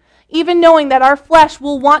fleeting, even knowing that our flesh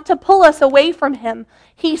will want to pull us away from him,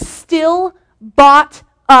 he still bought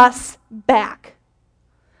us back.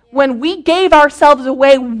 When we gave ourselves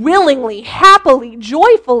away willingly, happily,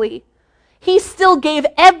 joyfully, he still gave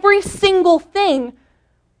every single thing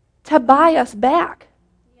to buy us back.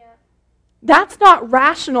 Yeah. That's not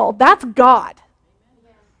rational. That's God.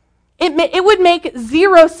 Yeah. It would make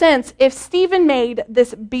zero sense if Stephen made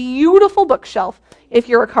this beautiful bookshelf, if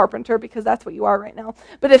you're a carpenter, because that's what you are right now.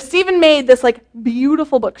 But if Stephen made this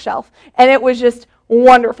beautiful bookshelf, and it was just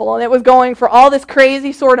wonderful, and it was going for all this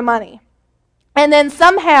crazy sort of money, and then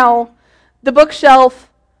somehow the bookshelf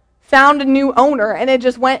found a new owner, and it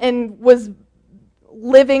just went and was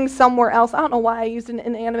living somewhere else. I don't know why I used an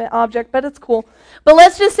inanimate object, but it's cool. But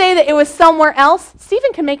let's just say that it was somewhere else.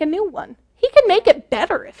 Stephen can make a new one. He can make it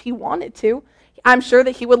better if he wanted to. I'm sure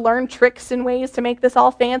that he would learn tricks and ways to make this all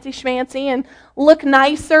fancy schmancy and look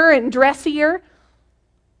nicer and dressier.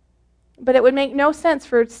 But it would make no sense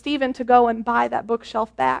for Stephen to go and buy that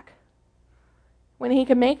bookshelf back when he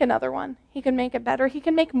can make another one. He can make it better. He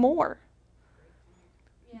can make more.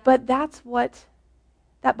 Yeah. But that's what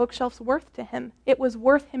that bookshelf's worth to him. It was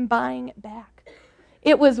worth him buying it back.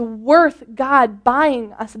 It was worth God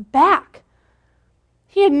buying us back.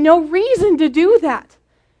 He had no reason to do that.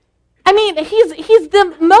 I mean, he's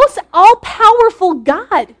the most all-powerful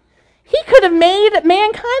God. He could have made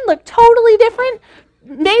mankind look totally different,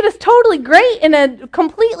 made us totally great in a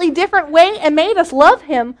completely different way, and made us love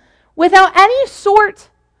him without any sort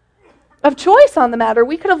of choice on the matter.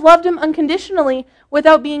 We could have loved him unconditionally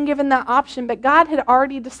without being given that option, but God had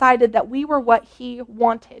already decided that we were what he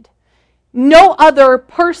wanted. No other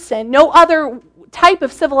person, no other type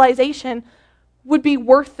of civilization would be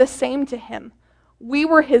worth the same to him. We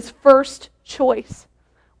were his first choice.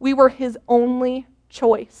 We were his only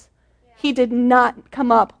choice. He did not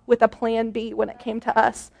come up with a plan B when it came to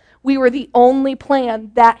us. We were the only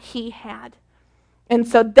plan that he had. And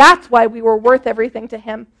so that's why we were worth everything to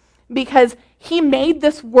him, because he made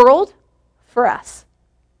this world for us.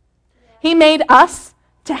 He made us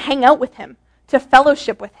to hang out with him, to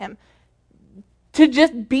fellowship with him, to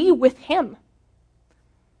just be with him.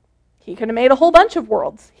 He could have made a whole bunch of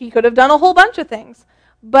worlds. He could have done a whole bunch of things.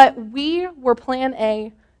 But we were plan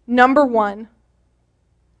A, number one,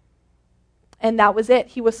 and that was it.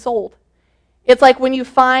 He was sold. It's like when you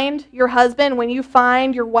find your husband, when you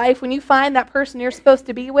find your wife, when you find that person you're supposed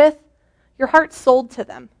to be with, your heart's sold to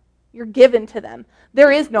them. You're given to them.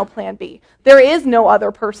 There is no plan B. There is no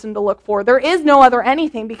other person to look for. There is no other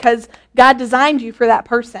anything, because God designed you for that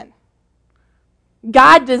person.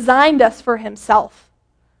 God designed us for himself.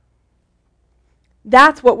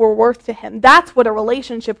 That's what we're worth to him. That's what a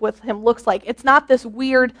relationship with him looks like. It's not this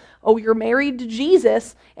weird, oh, you're married to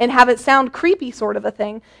Jesus and have it sound creepy sort of a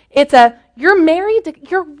thing. It's you're married to,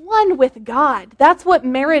 you're one with God. That's what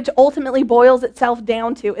marriage ultimately boils itself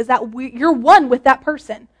down to, is that you're one with that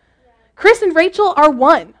person. Chris and Rachel are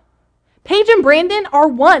one. Paige and Brandon are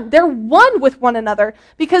one. They're one with one another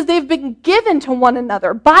because they've been given to one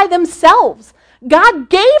another by themselves. God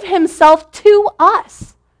gave himself to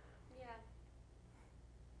us.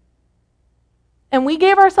 And we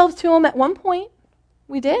gave ourselves to him at one point.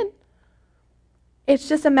 We did. It's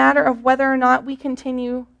just a matter of whether or not we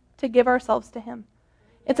continue to give ourselves to him.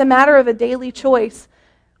 It's a matter of a daily choice.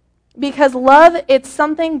 Because love, it's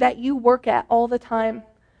something that you work at all the time.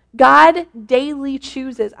 God daily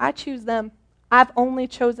chooses. I choose them. I've only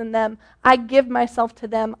chosen them. I give myself to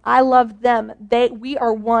them. I love them. We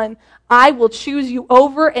are one. I will choose you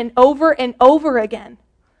over and over and over again.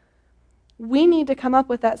 We need to come up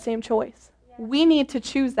with that same choice. We need to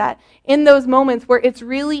choose that in those moments where it's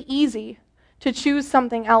really easy to choose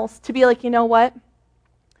something else, to be like, you know what?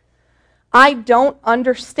 I don't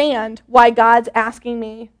understand why God's asking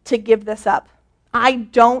me to give this up. I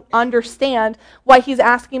don't understand why he's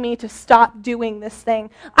asking me to stop doing this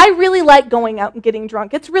thing. I really like going out and getting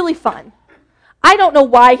drunk. It's really fun. I don't know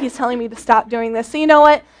why he's telling me to stop doing this. So you know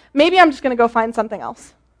what? Maybe I'm just going to go find something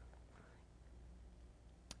else.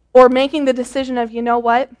 Or making the decision of, you know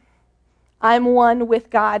what? I'm one with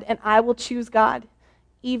God, and I will choose God.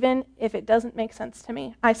 Even if it doesn't make sense to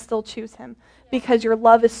me, I still choose him. Because your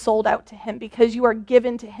love is sold out to him. Because you are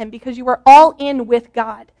given to him. Because you are all in with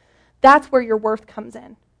God. That's where your worth comes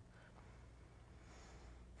in.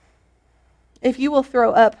 If you will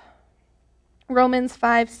throw up Romans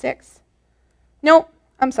 5:6. Nope,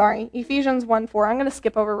 I'm sorry. Ephesians 1:4. I'm going to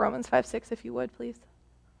skip over Romans 5:6 if you would, please.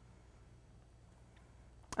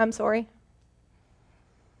 I'm sorry.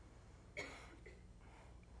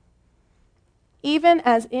 Even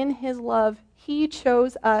as in his love he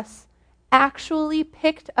chose us, actually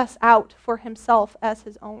picked us out for himself as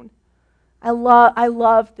his own. I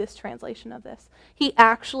love this translation of this. He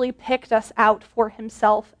actually picked us out for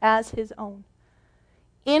himself as his own.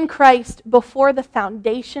 In Christ, before the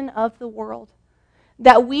foundation of the world,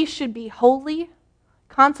 that we should be holy,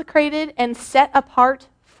 consecrated, and set apart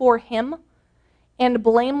for him, and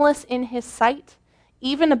blameless in his sight,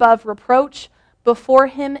 even above reproach, before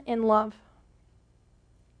him in love.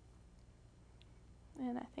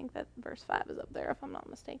 And I think that verse 5 is up there, if I'm not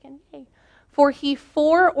mistaken. Yay. For he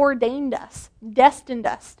foreordained us, destined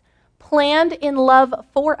us, planned in love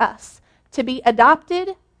for us to be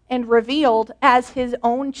adopted and revealed as his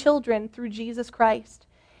own children through Jesus Christ,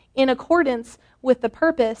 in accordance with the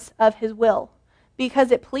purpose of his will,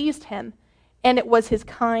 because it pleased him, and it was his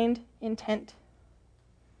kind intent.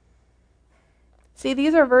 See,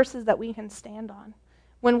 these are verses that we can stand on.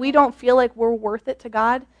 When we don't feel like we're worth it to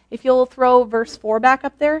God, if you'll throw verse 4 back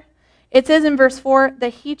up there, it says in verse 4 that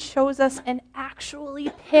he chose us and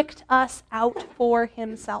actually picked us out for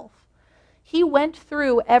himself. He went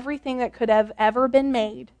through everything that could have ever been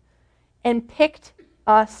made and picked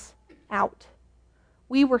us out.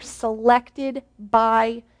 We were selected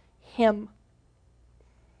by him.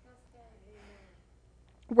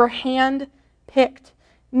 We're hand-picked.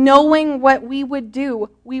 Knowing what we would do,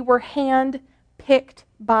 we were hand-picked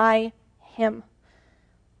by him.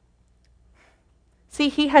 See,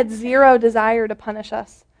 he had zero desire to punish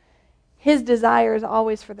us. His desire is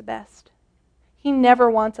always for the best. He never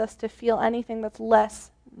wants us to feel anything that's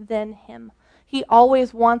less than him. He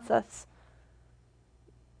always wants us.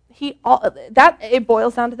 It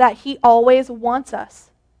boils down to that. He always wants us.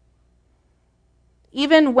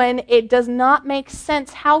 Even when it does not make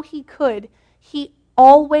sense how he could, he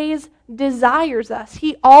always desires us.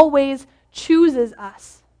 He always chooses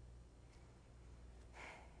us.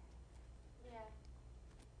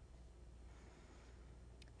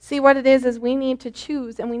 See, what it is we need to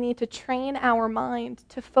choose and we need to train our mind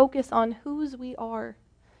to focus on whose we are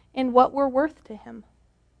and what we're worth to him.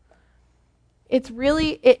 It's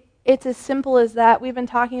as simple as that. We've been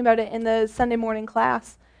talking about it in the Sunday morning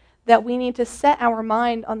class, that we need to set our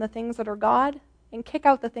mind on the things that are God and kick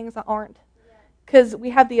out the things that aren't. Because we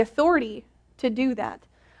have the authority to do that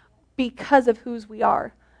because of whose we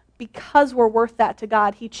are. Because we're worth that to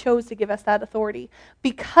God, he chose to give us that authority.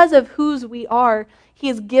 Because of whose we are, he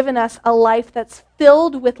has given us a life that's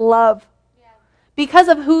filled with love. Yeah. Because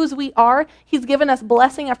of whose we are, he's given us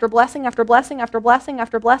blessing after blessing after blessing after blessing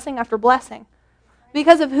after blessing after blessing.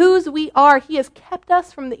 Because of whose we are, he has kept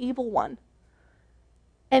us from the evil one.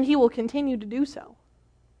 And he will continue to do so.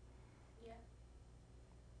 Yeah.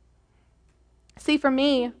 See, for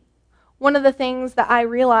me, one of the things that I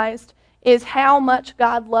realized is how much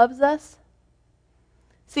God loves us.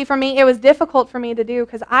 See, for me, it was difficult for me to do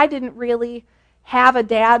because I didn't really have a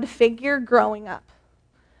dad figure growing up.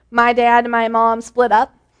 My dad and my mom split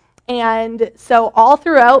up, and so all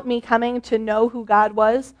throughout me coming to know who God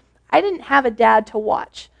was, I didn't have a dad to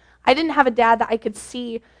watch. I didn't have a dad that I could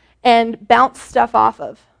see and bounce stuff off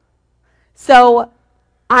of. So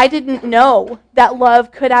I didn't know that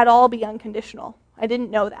love could at all be unconditional. I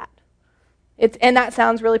didn't know that. And that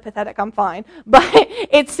sounds really pathetic. I'm fine. But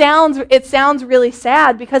it sounds really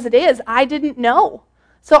sad because it is. I didn't know.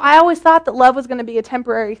 So I always thought that love was going to be a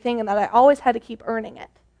temporary thing and that I always had to keep earning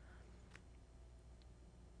it.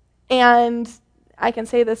 And I can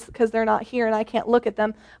say this because they're not here and I can't look at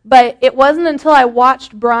them, but it wasn't until I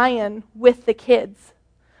watched Brian with the kids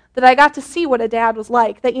that I got to see what a dad was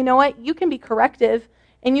like. That, you know what, you can be corrective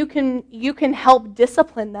and you can help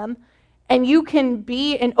discipline them and you can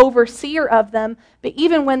be an overseer of them, but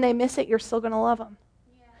even when they miss it, you're still going to love them.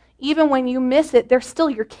 Yeah. Even when you miss it, they're still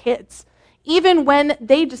your kids. Even when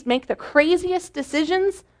they just make the craziest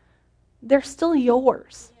decisions, they're still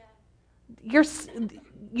yours. Yeah.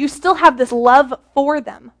 You still have this love for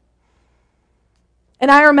them. And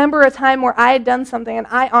I remember a time where I had done something, and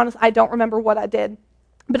I don't remember what I did,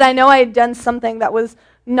 but I know I had done something that was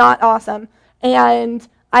not awesome. And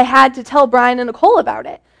I had to tell Brian and Nicole about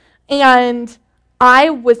it. And I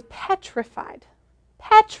was petrified,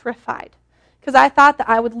 because I thought that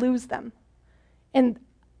I would lose them. And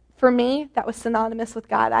for me, that was synonymous with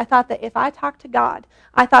God. I thought that if I talked to God,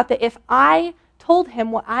 I thought that if I told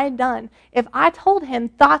him what I had done, if I told him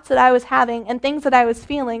thoughts that I was having and things that I was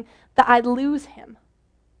feeling, that I'd lose him.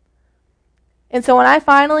 And so when I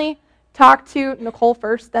finally talked to Nicole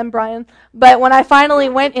first, then Brian, but when I finally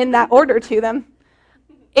went in that order to them,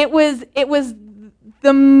 it was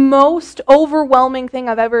the most overwhelming thing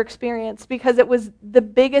I've ever experienced because it was the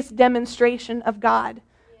biggest demonstration of God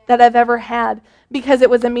that I've ever had, because it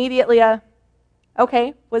was immediately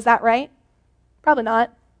okay, was that right? Probably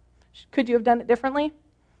not. Could you have done it differently?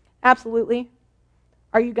 Absolutely.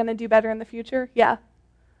 Are you going to do better in the future? Yeah.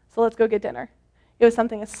 So let's go get dinner. It was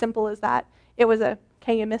something as simple as that. It was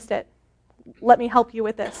okay, you missed it. Let me help you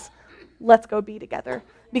with this. Let's go be together.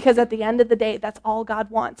 Because at the end of the day, that's all God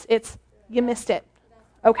wants. It's, you missed it.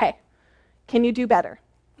 Okay. Can you do better?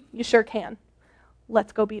 You sure can.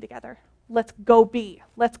 Let's go be together. Let's go be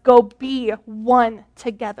one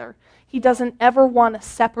together. He doesn't ever want us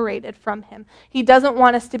separated from him. He doesn't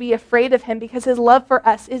want us to be afraid of him because his love for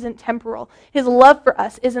us isn't temporal. His love for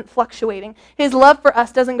us isn't fluctuating. His love for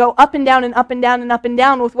us doesn't go up and down and up and down and up and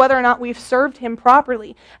down with whether or not we've served him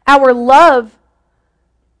properly. Our love,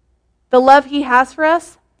 the love he has for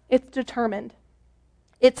us, it's determined.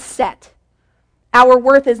 It's set. Our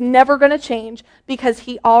worth is never going to change because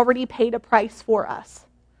he already paid a price for us.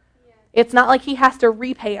 It's not like he has to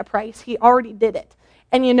repay a price. He already did it.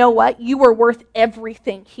 And you know what? You were worth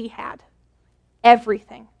everything he had.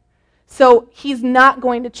 Everything. So he's not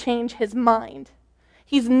going to change his mind.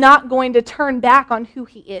 He's not going to turn back on who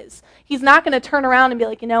he is. He's not going to turn around and be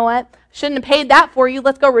like, you know what? Shouldn't have paid that for you.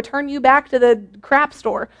 Let's go return you back to the crap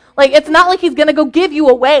store. Like, it's not like he's going to go give you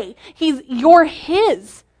away. You're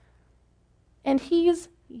his. And he's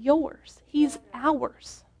yours. He's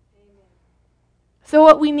ours. So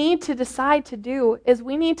what we need to decide to do is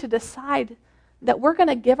we need to decide that we're going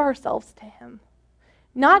to give ourselves to him.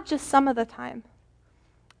 Not just some of the time,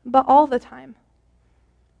 but all the time.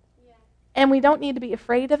 Yeah. And we don't need to be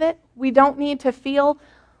afraid of it. We don't need to feel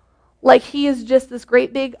like he is just this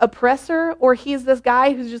great big oppressor or he's this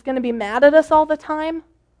guy who's just going to be mad at us all the time.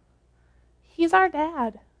 He's our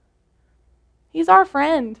dad. He's our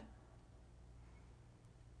friend.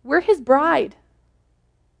 We're his bride.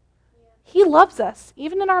 He loves us,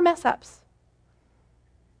 even in our mess-ups.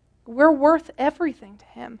 We're worth everything to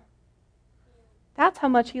him. That's how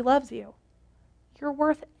much he loves you. You're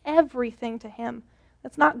worth everything to him.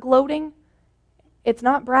 That's not gloating. It's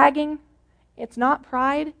not bragging. It's not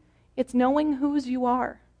pride. It's knowing whose you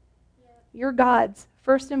are. You're God's,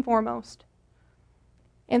 first and foremost.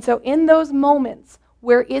 And so in those moments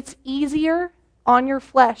where it's easier on your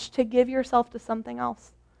flesh to give yourself to something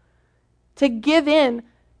else, to give in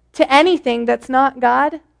to anything that's not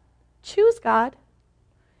God, choose God.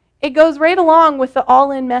 It goes right along with the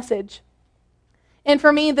all-in message. And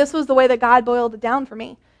for me, this was the way that God boiled it down for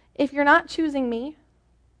me. If you're not choosing me,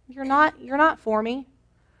 you're not for me.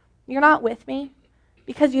 You're not with me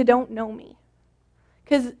because you don't know me.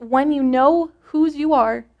 Because when you know whose you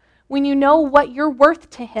are, when you know what you're worth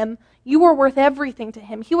to him, you are worth everything to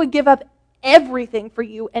him. He would give up everything for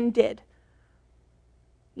you and did.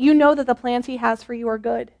 You know that the plans he has for you are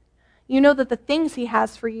good. You know that the things he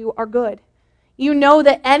has for you are good. You know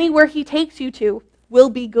that anywhere he takes you to will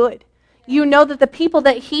be good. You know that the people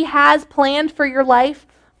that he has planned for your life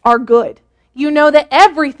are good. You know that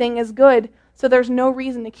everything is good, so there's no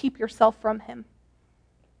reason to keep yourself from him.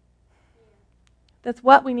 That's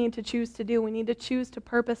what we need to choose to do. We need to choose to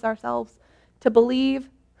purpose ourselves, to believe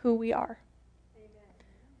who we are. Amen.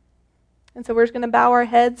 And so we're just going to bow our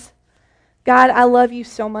heads. God, I love you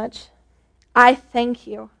so much. I thank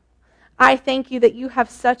you. I thank you that you have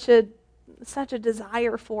such a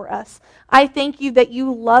desire for us. I thank you that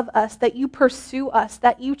you love us, that you pursue us,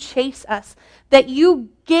 that you chase us, that you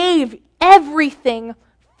gave everything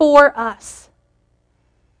for us.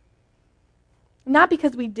 Not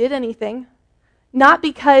because we did anything, not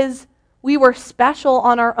because we were special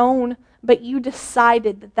on our own, but you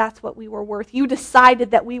decided that that's what we were worth. You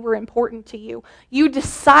decided that we were important to you. You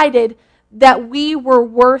decided that we were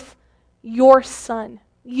worth your son.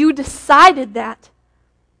 You decided that.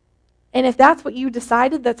 And if that's what you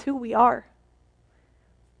decided, that's who we are.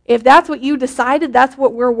 If that's what you decided, that's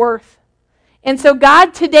what we're worth. And so,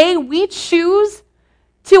 God, today we choose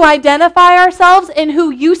to identify ourselves in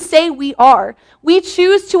who you say we are. We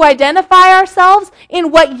choose to identify ourselves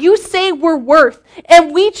in what you say we're worth.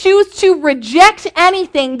 And we choose to reject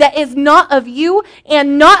anything that is not of you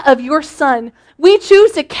and not of your son. We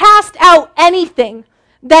choose to cast out anything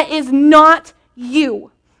that is not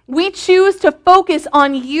you. We choose to focus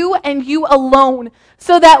on you and you alone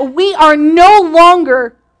so that we are no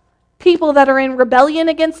longer people that are in rebellion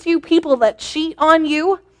against you, people that cheat on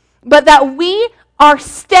you, but that we are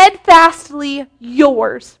steadfastly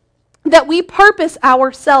yours, that we purpose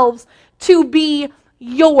ourselves to be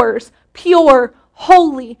yours, pure,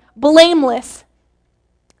 holy, blameless.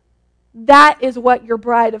 That is what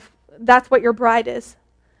that's what your bride is.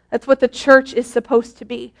 That's what the church is supposed to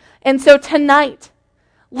be. And so tonight,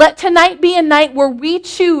 let tonight be a night where we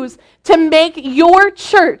choose to make your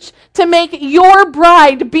church, to make your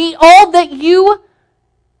bride be all that you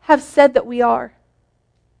have said that we are.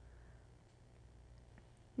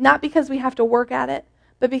 Not because we have to work at it,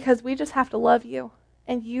 but because we just have to love you,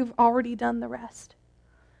 and you've already done the rest.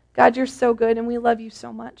 God, you're so good, and we love you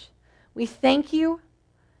so much. We thank you,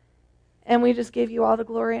 and we just give you all the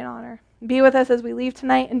glory and honor. Be with us as we leave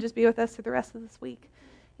tonight, and just be with us through the rest of this week.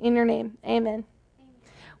 In your name, amen.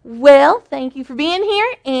 Well, thank you for being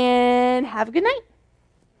here, and have a good night.